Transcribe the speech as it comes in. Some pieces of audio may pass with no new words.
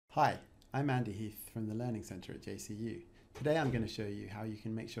Hi, I'm Andy Heath from the Learning Centre at JCU. Today I'm going to show you how you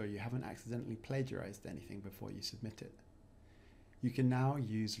can make sure you haven't accidentally plagiarised anything before you submit it. You can now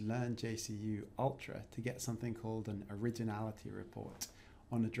use LearnJCU ULTRA to get something called an originality report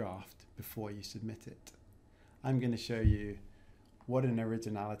on a draft before you submit it. I'm going to show you what an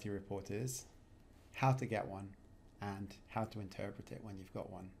originality report is, how to get one, and how to interpret it when you've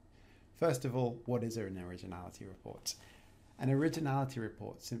got one. First of all, what is an originality report? An originality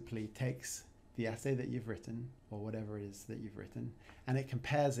report simply takes the essay that you've written, or whatever it is that you've written, and it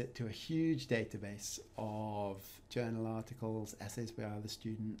compares it to a huge database of journal articles, essays by other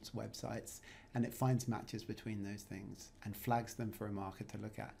students, websites, and it finds matches between those things and flags them for a marker to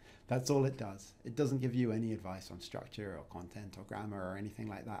look at. That's all it does. It doesn't give you any advice on structure or content or grammar or anything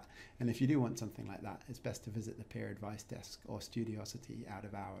like that. And if you do want something like that, it's best to visit the peer advice desk or Studiosity out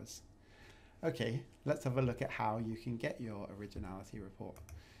of hours. Okay, let's have a look at how you can get your originality report.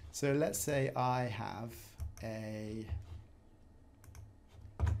 So let's say I have a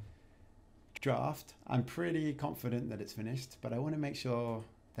draft. I'm pretty confident that it's finished, but I want to make sure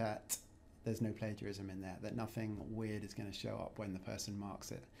that there's no plagiarism in there, that nothing weird is going to show up when the person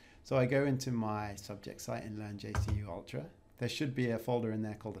marks it. So I go into my subject site in LearnJCU ULTRA. There should be a folder in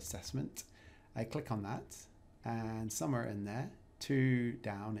there called assessment. I click on that, and somewhere in there, 2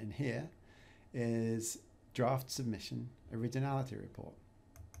 down in here, is draft submission originality report.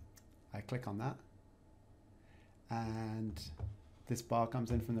 I click on that and this bar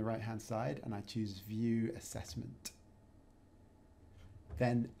comes in from the right hand side and I choose view assessment.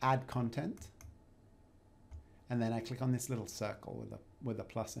 Then add content, and then I click on this little circle with a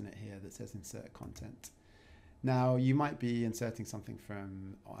plus in it here that says insert content. Now you might be inserting something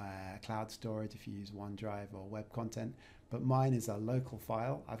from cloud storage if you use OneDrive or web content, but mine is a local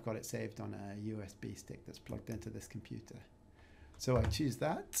file. I've got it saved on a USB stick that's plugged into this computer. So I choose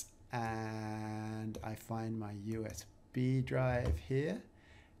that and I find my USB drive here,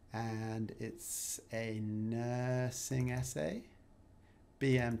 and it's a nursing essay,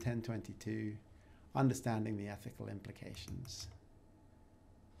 BM 1022, Understanding the Ethical Implications.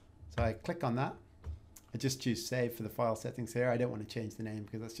 So I click on that. I just choose save for the file settings here. I don't want to change the name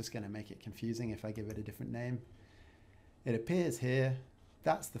because that's just going to make it confusing if I give it a different name. It appears here.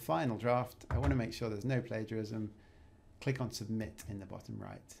 That's the final draft. I want to make sure there's no plagiarism. Click on submit in the bottom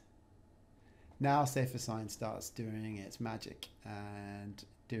right. Now Safer Sign starts doing its magic and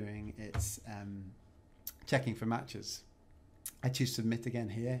doing its checking for matches. I choose submit again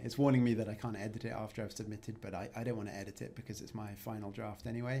here. It's warning me that I can't edit it after I've submitted, but I don't want to edit it because it's my final draft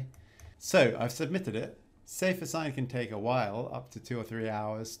anyway. So I've submitted it. Safer Sign can take a while, up to 2 or 3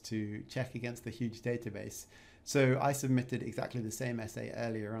 hours, to check against the huge database. So I submitted exactly the same essay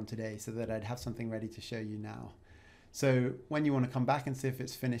earlier on today so that I'd have something ready to show you now. So when you want to come back and see if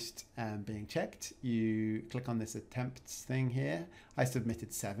it's finished being checked, you click on this attempts thing here. I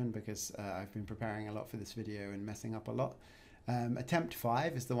submitted 7 because I've been preparing a lot for this video and messing up a lot. Attempt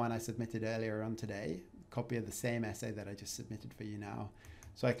 5 is the one I submitted earlier on today, copy of the same essay that I just submitted for you now.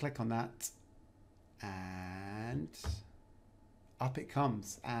 So I click on that and up it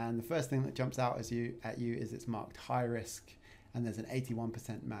comes. And the first thing that jumps out at you is it's marked high risk and there's an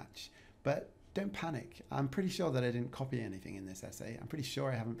 81% match. But don't panic. I'm pretty sure that I didn't copy anything in this essay. I'm pretty sure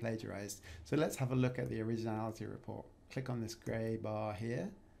I haven't plagiarized. So let's have a look at the originality report. Click on this gray bar here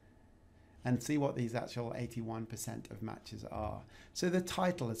and see what these actual 81% of matches are. So the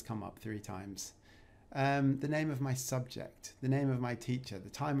title has come up 3 times. The name of my subject, the name of my teacher, the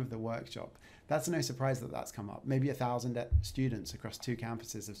time of the workshop. That's no surprise that that's come up. Maybe 1,000 students across 2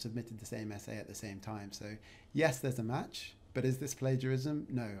 campuses have submitted the same essay at the same time. So yes, there's a match, but is this plagiarism?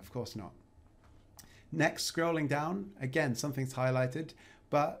 No, of course not. Next, scrolling down, again, something's highlighted,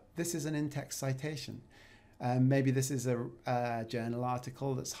 but this is an in-text citation. Maybe this is a journal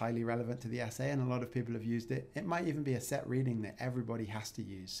article that's highly relevant to the essay and a lot of people have used it. It might even be a set reading that everybody has to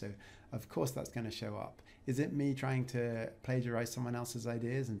use. So of course that's going to show up. Is it me trying to plagiarize someone else's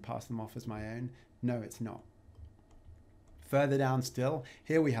ideas and pass them off as my own? No, it's not. Further down still,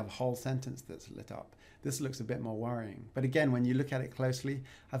 here we have a whole sentence that's lit up. This looks a bit more worrying. But again, when you look at it closely,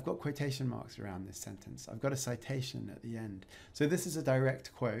 I've got quotation marks around this sentence. I've got a citation at the end. So this is a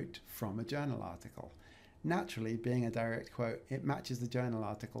direct quote from a journal article. Naturally, being a direct quote, it matches the journal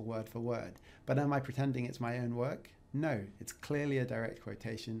article word for word. But am I pretending it's my own work? No, it's clearly a direct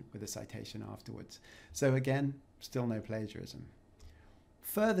quotation with a citation afterwards. So again, still no plagiarism.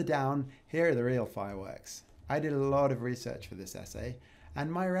 Further down, here are the real fireworks. I did a lot of research for this essay,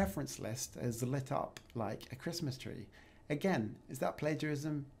 and my reference list is lit up like a Christmas tree. Again, is that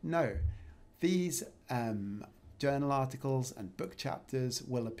plagiarism? No. These journal articles and book chapters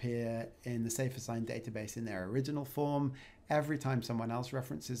will appear in the Safe Assign database in their original form. Every time someone else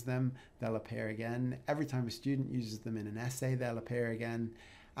references them, they'll appear again. Every time a student uses them in an essay, they'll appear again.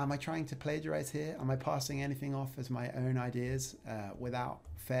 Am I trying to plagiarize here? Am I passing anything off as my own ideas without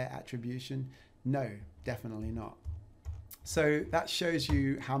fair attribution? No, definitely not. So that shows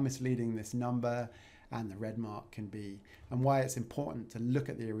you how misleading this number and the red mark can be, and why it's important to look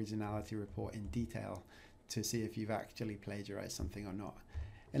at the originality report in detail to see if you've actually plagiarized something or not.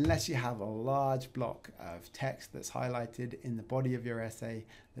 Unless you have a large block of text that's highlighted in the body of your essay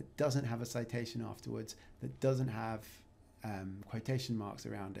that doesn't have a citation afterwards, that doesn't have quotation marks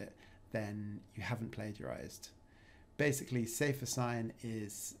around it, then you haven't plagiarized. Basically, Safe Assign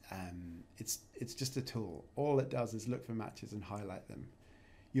is it's just a tool. All it does is look for matches and highlight them.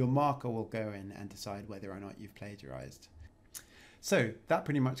 Your marker will go in and decide whether or not you've plagiarized. So that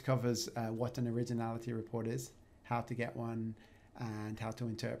pretty much covers what an originality report is, how to get one, and how to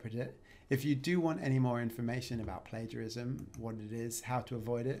interpret it. If you do want any more information about plagiarism, what it is, how to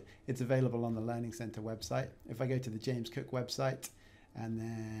avoid it, it's available on the Learning Center website. If I go to the James Cook website and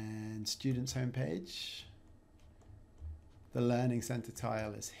then students homepage, the Learning Center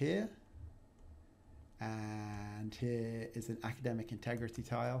tile is here. And here is an academic integrity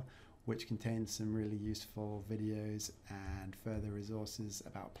tile, which contains some really useful videos and further resources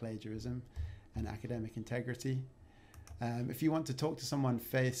about plagiarism and academic integrity. If you want to talk to someone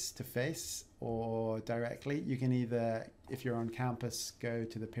face to face or directly, you can either, if you're on campus, go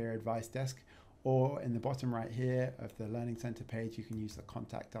to the peer advice desk, or in the bottom right here of the Learning Center page, you can use the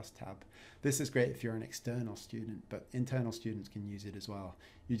Contact Us tab. This is great if you're an external student, but internal students can use it as well.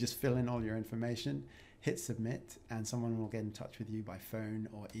 You just fill in all your information, hit submit, and someone will get in touch with you by phone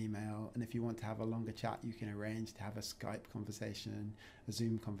or email. And if you want to have a longer chat, you can arrange to have a Skype conversation, a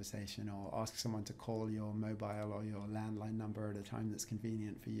Zoom conversation, or ask someone to call your mobile or your landline number at a time that's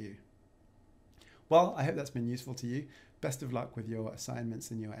convenient for you. Well, I hope that's been useful to you. Best of luck with your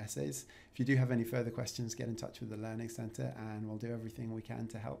assignments and your essays. If you do have any further questions, get in touch with the Learning Center and we'll do everything we can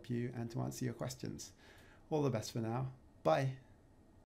to help you and to answer your questions. All the best for now. Bye.